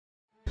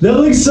That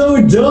looks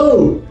so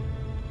dope.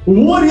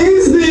 What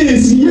is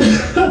this?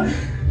 Yeah.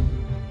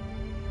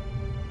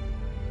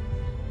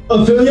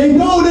 Affiliate?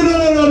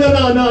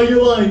 No,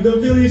 you're lying. The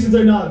affiliations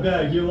are not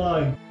back. You're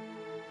lying.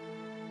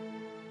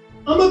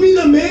 I'm gonna be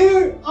the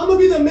mayor? I'm gonna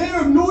be the mayor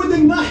of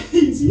Northern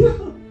Nights. Yeah.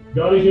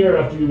 Got it here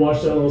after you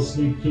watch that little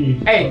sneak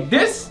peek. Hey,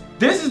 this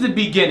is the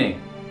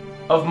beginning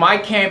of my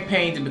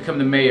campaign to become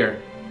the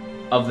mayor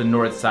of the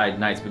Northside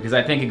Knights, because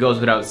I think it goes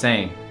without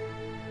saying,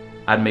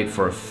 I'd make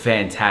for a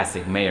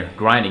fantastic mayor.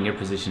 Grinding, your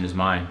position is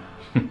mine.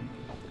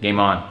 Game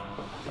on.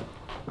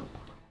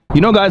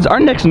 You know, guys, our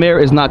next mayor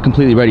is not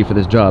completely ready for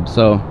this job,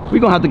 so we're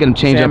gonna have to get him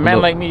changed up. A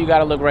man like me, you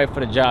gotta look right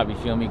for the job, you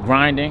feel me?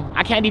 Grinding.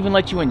 I can't even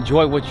let you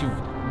enjoy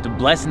the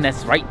blessing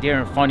that's right there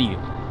in front of you.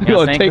 You know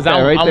what I'm saying? Because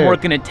I'm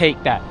working to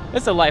take that.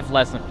 It's a life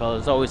lesson,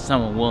 fellas. There's always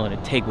someone willing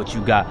to take what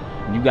you got,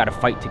 and you gotta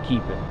fight to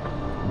keep it.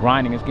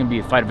 Grinding is gonna be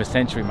a fight of a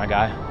century, my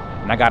guy.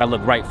 And I gotta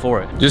look right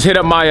for it. Just hit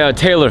up my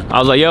tailor. I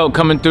was like, yo,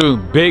 coming through.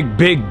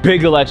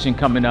 Big election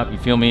coming up, you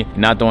feel me?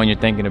 Not the one you're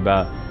thinking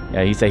about.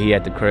 Yeah, he said he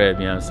at the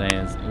crib, you know what I'm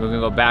saying? We're gonna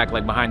go back,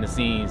 like, behind the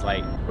scenes,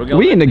 like,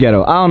 we in the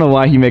ghetto. I don't know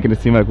why he making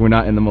it seem like we're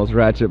not in the most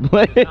ratchet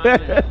place.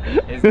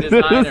 It's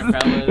designer,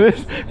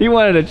 fellas. He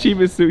wanted the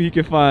cheapest suit he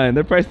could find.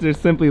 Their prices are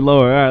simply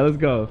lower. All right, let's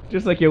go.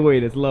 Just like your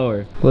weight, it's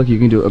lower. Look, you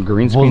can do a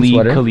green screen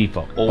sweater.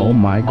 Khalifa. Oh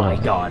my god. My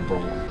god, bro.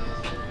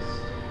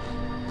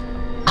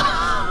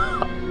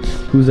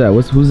 Who's that?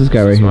 Who's this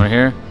guy right here? Right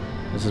here?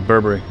 This is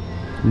Burberry.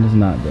 It's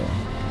not though.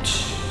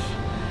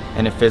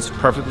 And it fits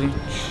perfectly.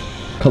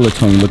 Color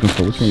tone looking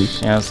for, which one? You know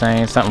what I'm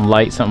saying? Something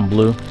light, something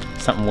blue,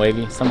 something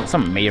wavy,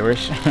 something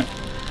mayor-ish.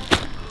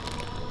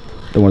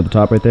 The one at the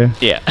top right there?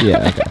 Yeah.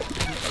 Yeah, okay.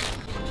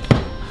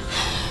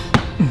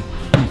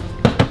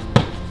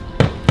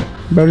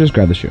 Bro, just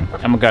grab the shoe.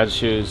 I'm gonna grab the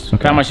shoes. Okay.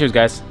 Grab my shoes,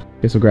 guys.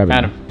 Okay, so grab it.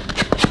 Adam.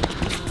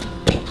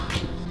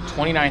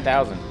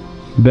 29,000.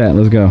 Bet,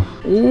 let's go.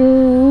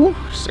 Ooh,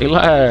 say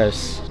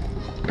less.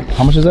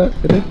 How much is that?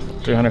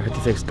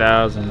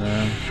 356,000,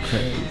 man.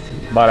 Crazy.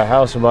 Bought a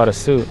house or bought a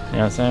suit, you know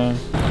what I'm saying?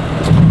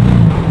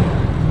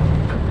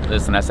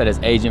 Listen, I said as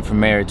agent for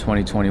mayor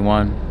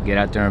 2021, get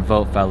out there and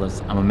vote,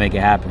 fellas. I'm gonna make it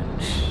happen.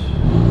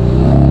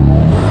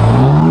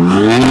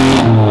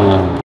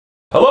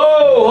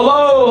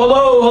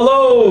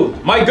 Hello,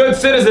 my good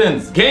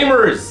citizens,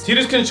 gamers. See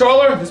this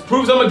controller? This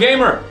proves I'm a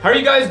gamer. How are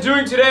you guys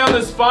doing today on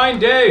this fine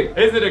day?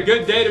 Is it a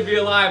good day to be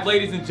alive,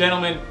 ladies and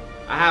gentlemen?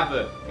 I have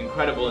an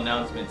incredible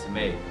announcement to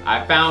make.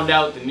 I found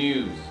out the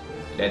news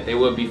that there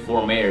will be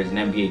 4 mayors in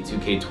NBA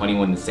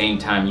 2K21 the same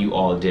time you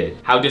all did.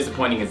 How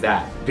disappointing is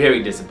that?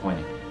 Very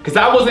disappointing. Because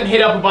I wasn't hit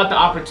up about the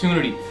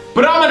opportunity,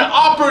 but I'm an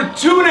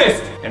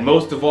opportunist! And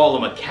most of all,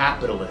 I'm a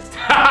capitalist.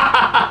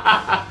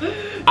 I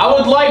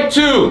would like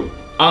to,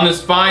 on this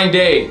fine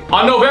day,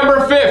 on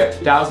November 5th,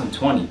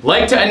 2020,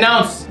 like to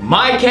announce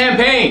my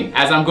campaign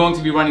as I'm going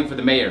to be running for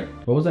the mayor.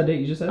 What was that date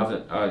you just said?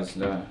 It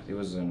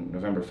was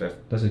November 5th.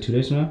 That's like 2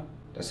 days from now?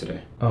 That's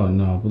today. Oh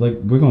no, but like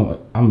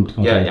I'm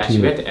gonna yeah, actually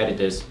we have to edit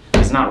this.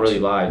 It's not really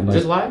live. Is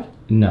this live?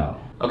 No.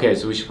 Okay,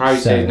 so we should probably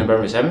say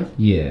November 7th?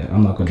 Yeah,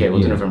 I'm not gonna Okay, we'll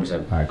do November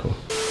 7th. Alright, cool.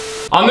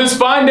 On this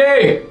fine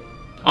day,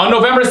 on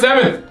November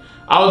 7th,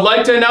 I would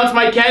like to announce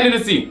my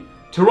candidacy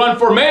to run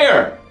for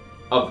mayor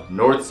of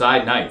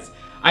Northside Knights.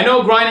 I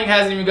know Grinding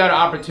hasn't even got an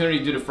opportunity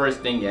to do the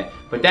first thing yet,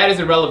 but that is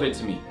irrelevant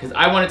to me, because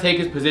I want to take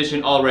his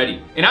position already.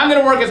 And I'm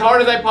going to work as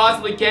hard as I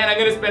possibly can. I'm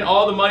going to spend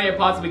all the money I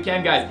possibly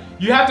can, guys.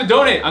 You have to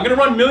donate. I'm going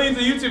to run millions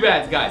of YouTube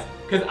ads, guys,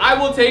 because I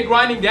will take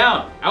Grinding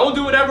down. I will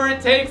do whatever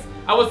it takes.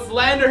 I will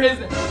slander his...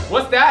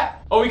 What's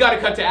that? Oh, we got to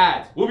cut to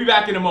ads. We'll be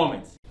back in a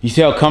moment. You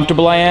see how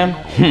comfortable I am?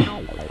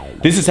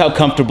 This is how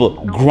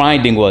comfortable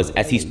Grinding was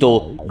as he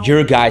stole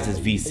your guys'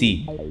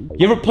 VC.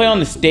 You ever play on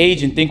the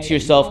stage and think to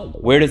yourself,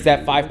 where does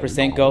that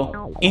 5% go?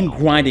 In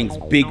Grinding's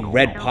big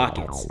red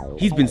pockets.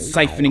 He's been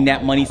siphoning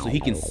that money so he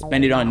can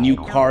spend it on new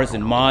cars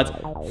and mods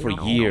for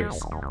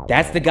years.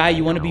 That's the guy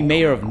you want to be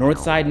mayor of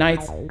Northside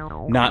Knights?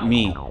 Not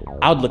me.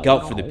 I'd look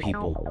out for the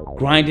people.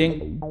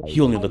 Grinding, he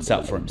only looks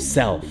out for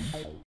himself.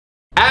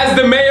 As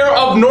the mayor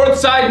of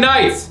Northside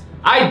Knights,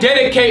 I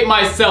dedicate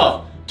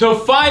myself to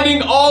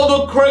finding all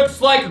the crooks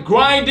like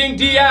Grinding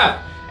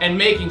DF and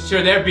making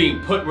sure they're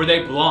being put where they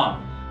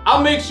belong.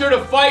 I'll make sure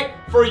to fight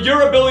for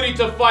your ability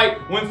to fight.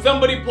 When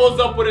somebody pulls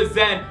up with a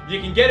Zen,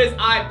 you can get his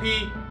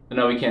IP.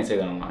 No, we can't say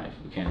that on live.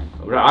 We can't.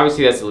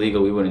 Obviously, that's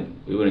illegal. We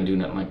wouldn't do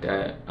nothing like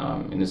that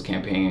in this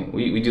campaign.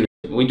 We do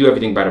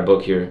everything by the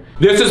book here.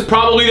 This is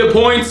probably the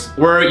points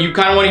where you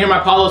kind of want to hear my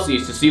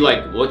policies to see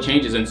like what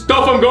changes and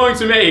stuff I'm going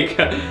to make.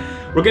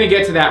 We're gonna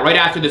get to that right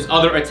after this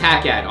other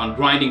attack ad on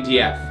Grinding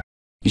DF.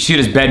 You see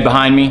this bed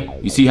behind me?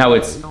 You see how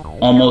it's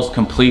almost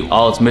complete?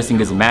 All it's missing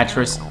is a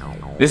mattress.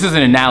 This is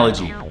an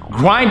analogy.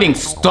 Grinding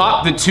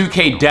stopped the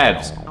 2K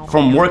devs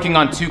from working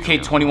on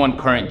 2K21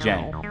 current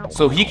gen,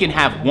 so he can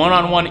have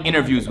one-on-one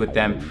interviews with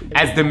them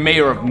as the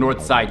mayor of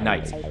Northside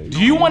Knights. Do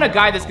you want a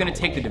guy that's gonna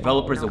take the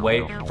developers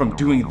away from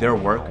doing their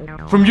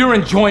work? From your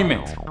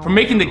enjoyment? From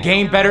making the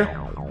game better?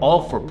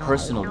 all for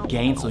personal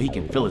gain so he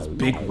can fill his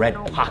big red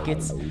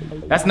pockets?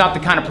 That's not the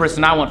kind of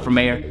person I want for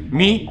mayor.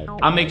 Me,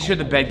 I'll make sure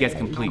the bed gets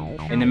complete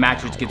and the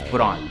mattress gets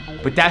put on.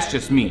 But that's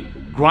just me.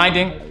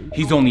 Grinding,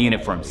 he's only in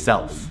it for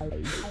himself.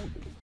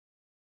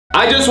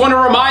 I just want to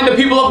remind the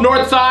people of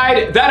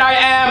Northside that I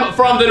am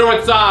from the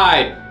North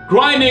Side.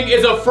 Grinding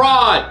is a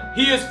fraud.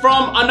 He is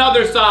from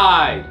another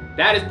side.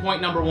 That is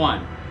point number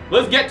 1.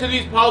 Let's get to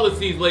these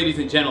policies, ladies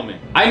and gentlemen.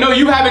 I know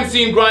you haven't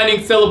seen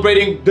Grinding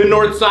celebrating the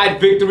Northside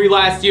victory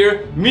last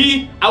year.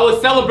 Me, I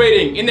was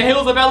celebrating in the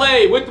hills of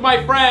LA with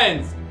my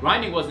friends.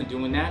 Grinding wasn't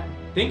doing that.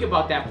 Think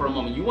about that for a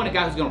moment. You want a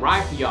guy who's gonna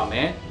ride for y'all,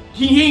 man.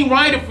 He ain't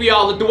riding for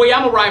y'all the way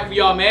I'ma ride for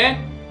y'all,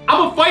 man.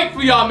 I'ma fight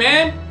for y'all,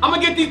 man. I'ma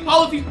get these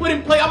policies put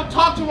in place. I'ma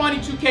talk to Ronnie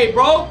 2K,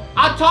 bro.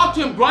 I talk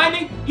to him.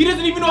 Grinding, he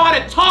doesn't even know how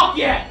to talk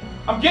yet.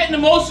 I'm getting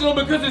emotional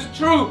because it's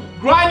true.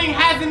 Grinding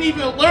hasn't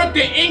even learned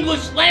the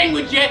English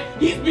language yet.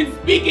 He's been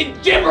speaking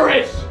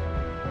gibberish.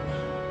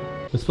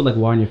 Let's put like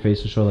water on your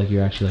face to show like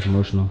you're actually like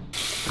emotional.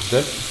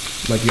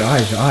 This? Like your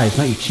eyes,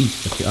 not your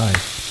cheeks, like your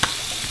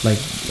eyes.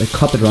 Like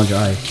cup it around your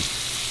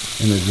eyes,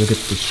 and then you'll get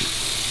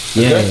this.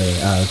 Yeah.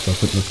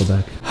 Let's go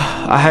back.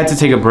 I had to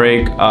take a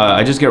break.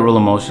 I just get real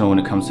emotional when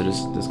it comes to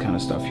this kind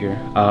of stuff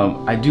here.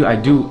 I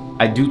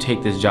do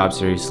take this job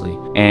seriously,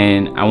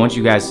 and I want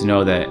you guys to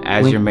know that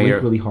as your mayor,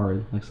 blink really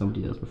hard, like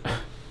somebody does before.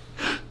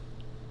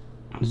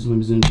 Just let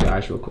me zoom into your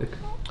eyes real quick.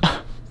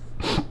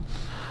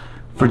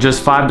 For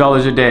just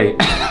 $5 a day.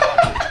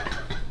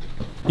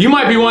 You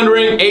might be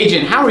wondering,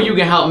 Agent, how are you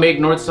gonna help make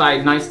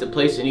Northside nice the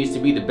place it needs to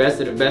be, the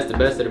best of the best, the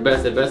best of the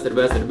best, the best of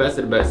the best, the best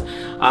of the best?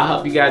 I'll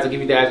help you guys, I'll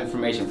give you guys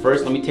information.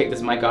 First, let me take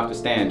this mic off the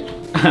stand.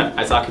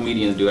 I saw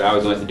comedians do it, I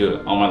always wanted to do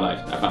it all my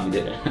life. I finally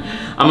did it.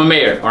 I'm a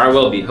mayor, or I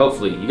will be,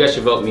 hopefully. You guys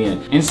should vote me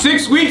in. In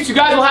 6 weeks, you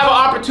guys will have an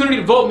opportunity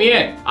to vote me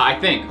in. I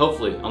think,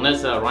 hopefully,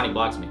 unless Ronnie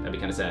blocks me, that'd be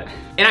kind of sad.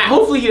 And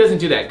hopefully he doesn't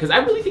do that, because I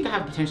really think I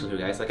have potential here,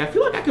 guys. Like, I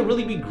feel like I could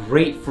really be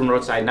great for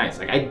Northside Nights.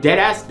 Like, I dead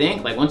ass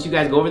think, like, once you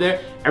guys go over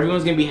there,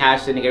 everyone's gonna be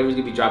hashtagging, everyone's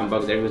gonna be dropping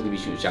bugs, everyone's gonna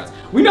be shooting shots.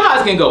 We know how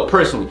it's gonna go,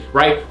 personally,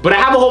 right? But I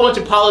have a whole bunch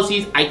of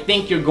policies I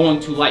think you're going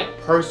to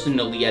like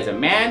personally as a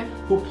man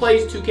who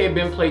plays 2K,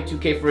 been played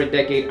 2K for a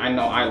decade. I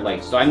know I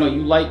like. So I know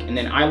you like, and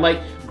then I like.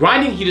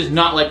 Grinding, he does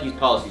not like these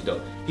policies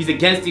though. He's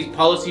against these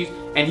policies,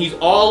 and he's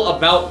all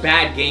about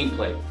bad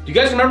gameplay. Do you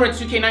guys remember in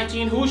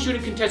 2K19, who was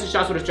shooting contested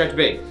shots with a stretch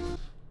big?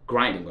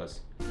 Grinding was.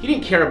 He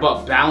didn't care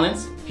about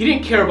balance. He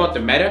didn't care about the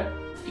meta.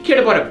 He cared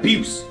about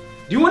abuse.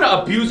 Do you want an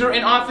abuser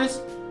in office?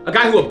 A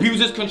guy who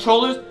abuses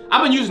controllers?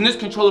 I've been using this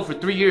controller for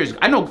 3 years.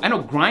 I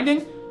know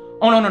Grinding.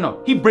 Oh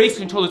no. He breaks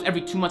controllers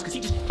every 2 months because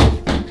he just,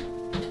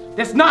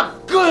 that's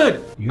not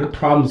good. Your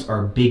problems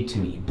are big to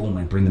me. Boom,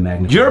 I bring the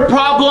magnifier. Your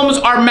problems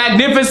are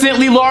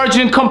magnificently large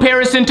in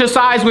comparison to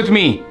size with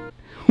me.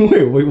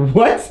 Wait,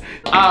 what?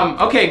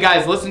 Okay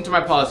guys, listen to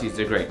my policies,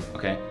 they're great,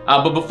 okay?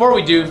 But before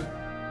we do,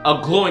 a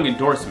glowing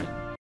endorsement.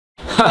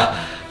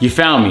 You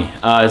found me,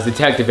 as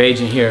Detective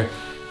Agent here.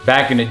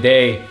 Back in the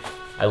day,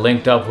 I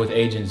linked up with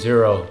Agent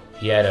Zero.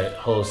 He had a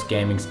whole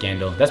scamming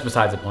scandal. That's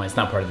besides the point, it's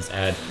not part of this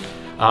ad.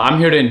 I'm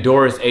here to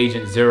endorse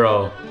Agent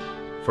Zero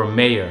for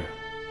mayor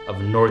of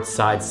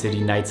Northside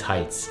City Nights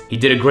Heights. He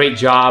did a great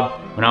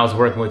job when I was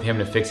working with him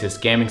to fix his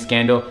scamming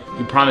scandal.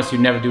 He promised he'd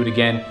never do it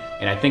again,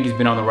 and I think he's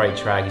been on the right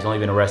track. He's only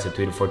been arrested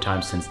 3 to 4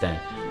 times since then.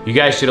 You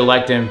guys should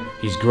elect him.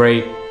 He's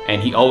great,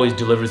 and he always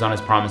delivers on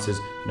his promises,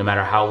 no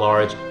matter how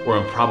large or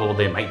improbable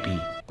they might be.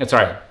 That's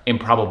right,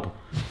 improbable.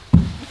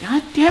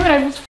 God damn it,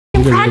 I was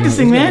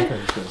practicing, man.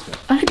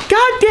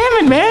 God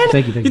damn it, man.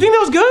 Thank you. You think that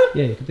was good?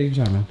 Yeah, thank you,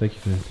 John, man. Thank you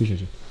for that. Appreciate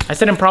you. I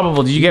said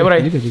improbable. Did you get what I?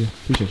 You did.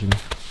 Appreciate you, man.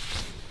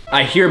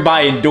 I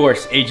hereby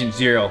endorse Agent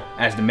Zero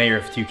as the mayor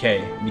of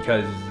 2K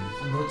because.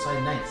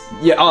 Northside Nights.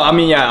 Yeah. Oh, I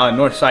mean, yeah.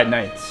 Northside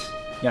Nights.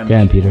 Yeah.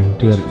 Damn, Peter.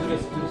 Do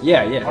that.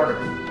 Yeah.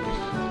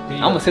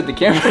 I almost hit the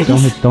camera.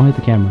 Don't hit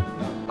the camera.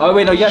 Oh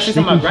wait, no. You gotta say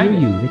something about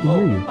grinding. They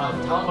can hear you. Tell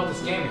him about the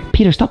scamming.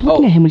 Peter, stop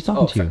looking at him when he's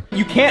talking to you.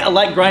 You can't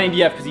elect grinding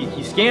DF because he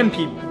scammed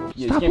people.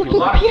 Stop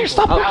looking, Peter.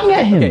 Stop looking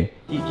at him. Okay.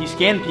 He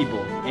scammed people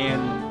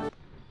and.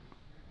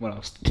 What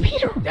else?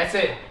 Peter. That's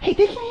it. Hey,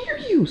 they can hear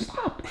you.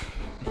 Stop.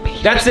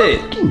 Peter, That's stop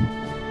it. Looking.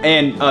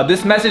 And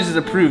this message is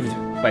approved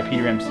by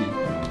Peter MC.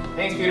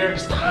 Thanks, Peter.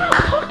 Stop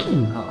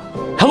talking.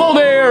 Hello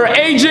there,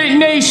 Agent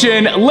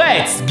Nation.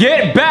 Let's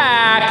get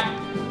back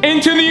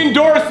into the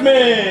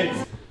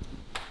endorsements.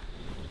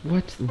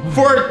 What?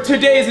 For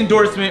today's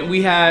endorsement,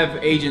 we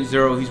have Agent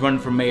Zero. He's running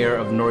for mayor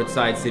of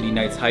Northside City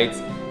Nights Heights,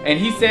 and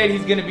he said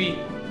he's gonna be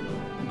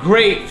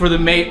great for the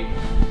mayor.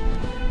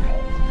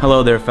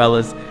 Hello there,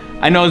 fellas.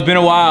 I know it's been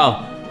a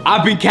while.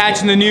 I've been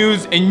catching the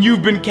news, and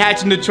you've been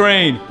catching the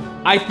train.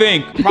 I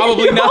think,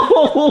 probably not.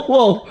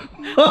 Whoa.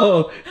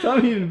 Tell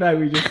me in the back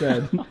what you just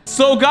said.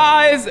 So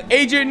guys,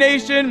 Agent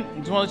Nation, I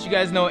just want to let you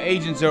guys know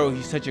Agent Zero,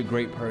 he's such a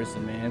great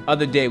person, man.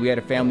 Other day, we had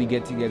a family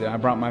get together. I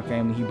brought my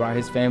family, he brought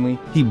his family.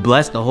 He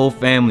blessed the whole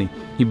family.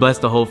 He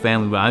blessed the whole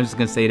family, but I'm just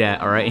gonna say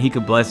that, all right? And he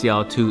could bless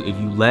y'all too if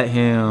you let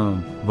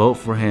him. Vote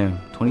for him.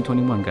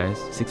 2021, guys,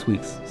 6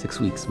 weeks, 6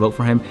 weeks. Vote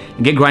for him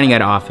and get Grinding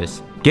out of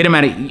office. Get him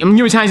out of, I mean, you know how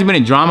many times he's been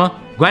in drama?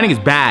 Grinding is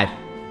bad.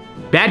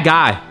 Bad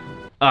guy.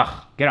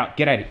 Ugh, get out of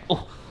here.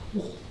 Oh.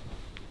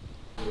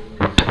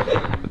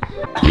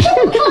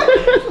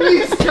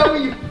 Please tell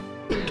me you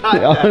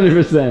got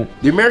 100%.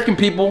 The American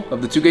people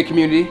of the 2K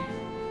community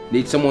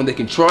need someone they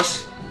can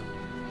trust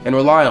and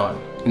rely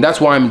on. And that's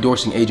why I'm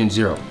endorsing Agent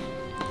Zero.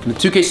 From the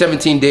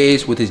 2K17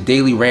 days with his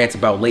daily rants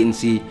about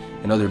latency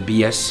and other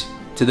BS,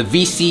 to the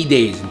VC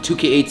days in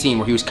 2K18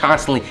 where he was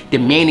constantly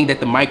demanding that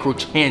the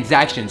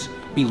microtransactions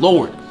be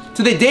lowered,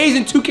 to the days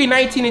in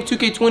 2K19 and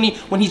 2K20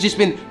 when he's just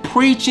been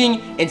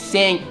preaching and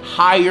saying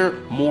hire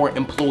more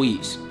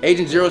employees.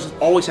 Agent Zero has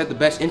always had the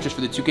best interest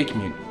for the 2K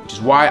community, which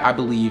is why I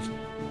believe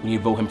we need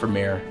to vote him for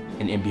mayor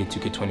in NBA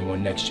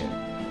 2K21 next gen.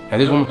 Now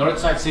there's one.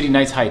 Northside City,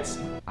 Nice Heights.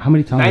 How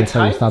many times did I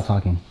tell you to Heights? stop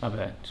talking? My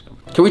bad.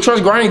 Can we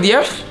trust Grinding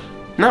DF?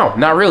 No,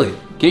 not really.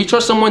 Can you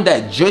trust someone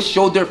that just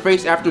showed their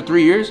face after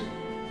 3 years?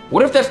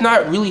 What if that's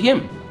not really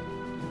him?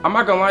 I'm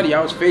not gonna lie to you,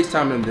 I was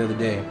FaceTiming him the other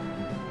day,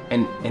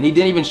 and he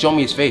didn't even show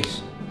me his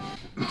face.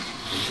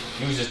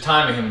 He was just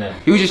timing him then.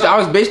 I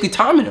was basically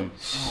timing him.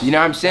 You know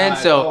what I'm saying?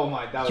 So,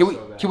 that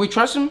can we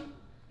trust him?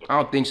 I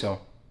don't think so.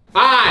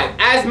 I,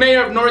 as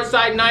mayor of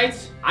Northside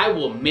Nights, I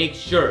will make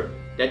sure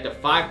that the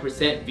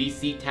 5%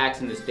 VC tax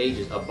in the stage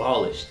is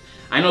abolished.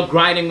 I know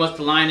Grinding wants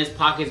to line his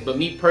pockets, but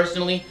me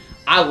personally,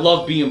 I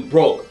love being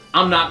broke.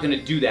 I'm not gonna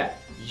do that.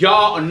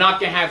 Y'all are not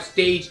gonna have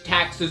stage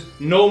taxes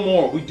no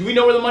more. Do we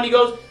know where the money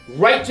goes?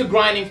 Right to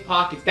Grinding's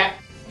pockets. That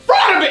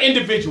fraud of an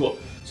individual.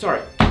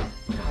 Sorry.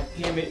 God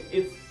damn it.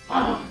 It's.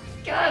 Oh,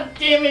 God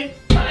damn it.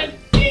 God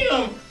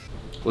damn.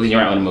 Well, then you're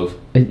right on the move.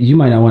 You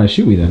might not want to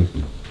shoot me then.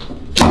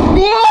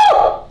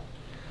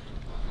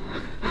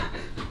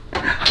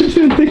 I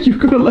didn't think you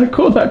were gonna let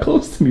go that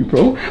close to me,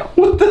 bro.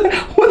 What the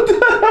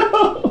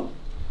hell?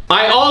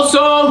 I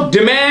also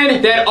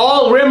demand that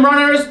all rim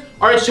runners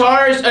are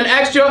charged an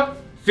extra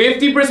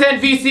 50%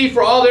 VC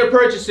for all their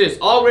purchases.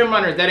 All rim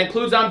runners, that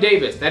includes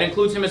Davis, that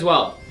includes him as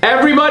well.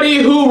 Everybody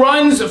who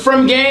runs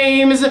from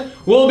games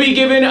will be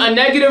given a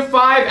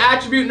 -5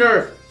 attribute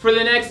nerf for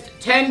the next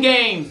 10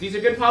 games. These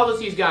are good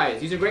policies, guys.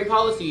 These are great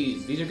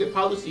policies. These are good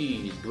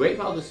policies. Great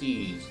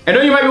policies. I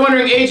know you might be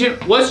wondering,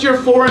 Agent, what's your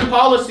foreign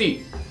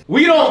policy?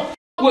 We don't f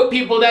with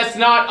people that's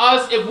not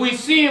us. If we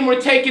see them,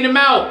 we're taking them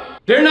out.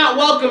 They're not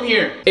welcome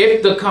here.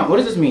 What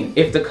does this mean?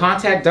 If the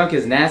contact dunk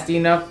is nasty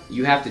enough,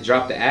 you have to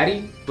drop the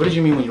addy? What did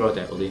you mean when you wrote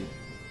that, Oli?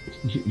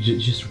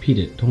 Just repeat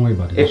it. Don't worry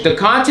about it. If the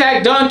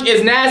contact dunk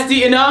is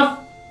nasty enough,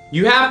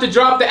 you have to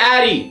drop the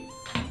addy.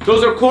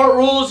 Those are court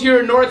rules here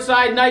in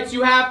Northside Nights.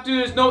 You have to.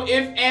 There's no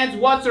ifs, ands,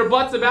 whats, or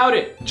buts about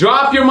it.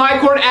 Drop your my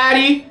court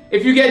addy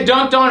if you get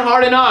dunked on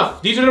hard enough.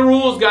 These are the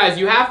rules, guys.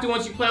 You have to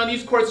once you play on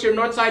these courts here in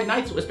Northside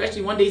Nights,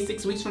 especially one day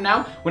 6 weeks from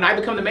now when I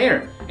become the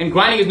mayor. And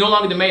Grinding is no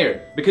longer the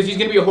mayor because he's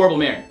going to be a horrible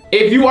mayor.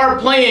 If you are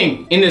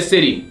playing in the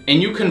city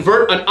and you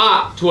convert an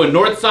op to a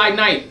Northside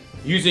Night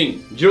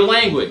using your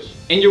language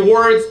and your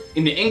words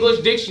in the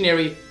English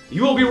dictionary,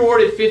 you will be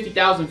rewarded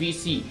 50,000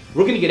 VC.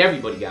 We're going to get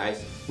everybody,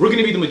 guys. We're going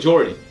to be the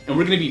majority, and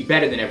we're going to be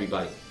better than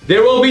everybody.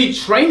 There will be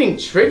training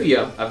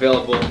trivia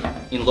available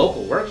in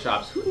local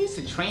workshops. Who needs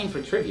to train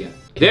for trivia?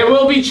 There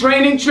will be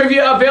training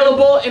trivia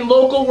available in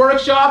local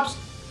workshops.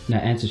 No,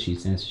 answer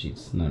sheets.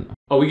 No.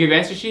 Oh, we give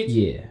answer sheets?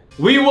 Yeah.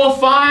 We will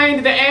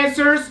find the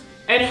answers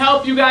and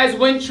help you guys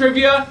win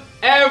trivia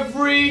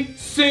every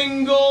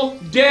single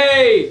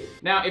day.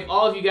 Now, if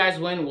all of you guys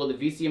win, will the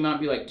VC amount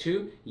be like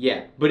 2?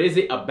 Yeah. But is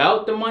it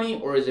about the money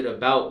or is it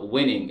about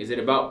winning? Is it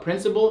about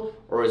principle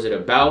or is it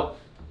about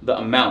the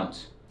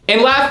amount?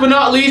 And last but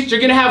not least, you're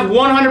gonna have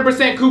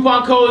 100%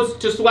 coupon codes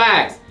to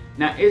swags.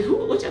 Now,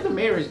 which other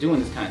mayor is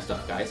doing this kind of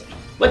stuff, guys?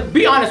 Like,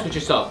 be honest with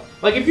yourself.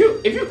 Like, if you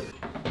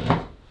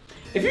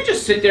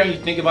just sit there and you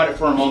think about it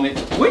for a moment,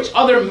 which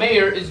other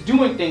mayor is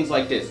doing things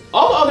like this?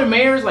 All the other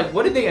mayors, like,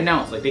 what did they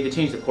announce? Like, they could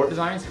change the court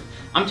designs?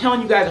 I'm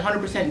telling you guys,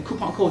 100%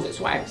 coupon codes at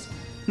swags.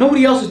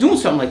 Nobody else is doing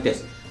something like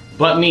this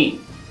but me,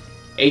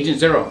 Agent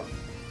Zero,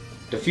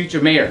 the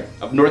future mayor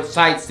of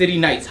Northside City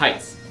Nights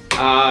Heights.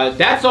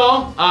 That's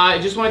all. I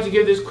just wanted to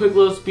give this quick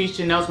little speech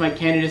to announce my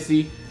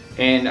candidacy,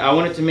 and I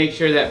wanted to make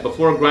sure that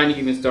before Grinding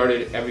even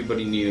started,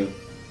 everybody knew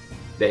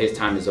that his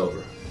time is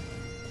over.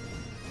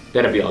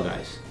 That'll be all,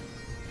 guys.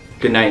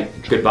 Good night,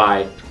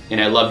 goodbye,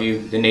 and I love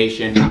you, the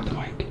nation. Drop the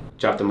mic.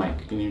 Drop the mic.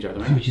 You need to drop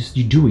the No, mic?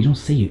 you do it. You don't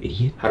say it,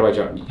 idiot. How do I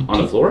drop it?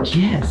 On the floor?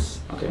 Yes.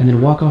 Okay. And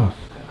then walk off.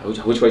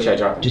 Which way should I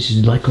drop it?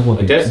 Just let go of Like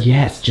it. this?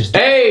 Yes, just.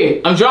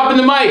 Hey, I'm dropping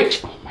the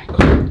mic! Oh my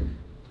god.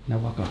 Now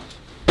walk off.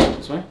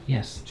 This way?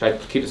 Yes. Should I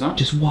keep this on?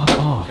 Just walk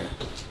off.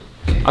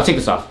 Okay. I'll take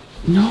this off.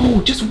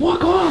 No, just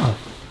walk off.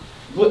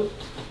 What?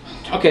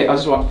 Okay, I'll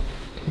just walk.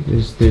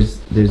 There's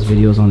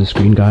videos on the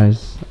screen,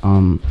 guys. I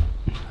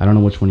don't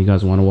know which one you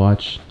guys want to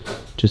watch.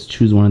 Just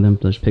choose one of them.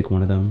 Just pick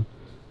one of them.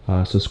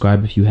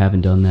 Subscribe if you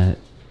haven't done that.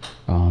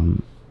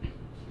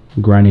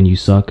 Grinding, you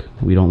suck.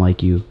 We don't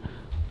like you.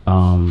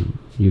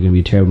 You're gonna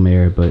be a terrible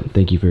mayor, but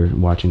thank you for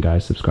watching,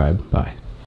 guys. Subscribe. Bye.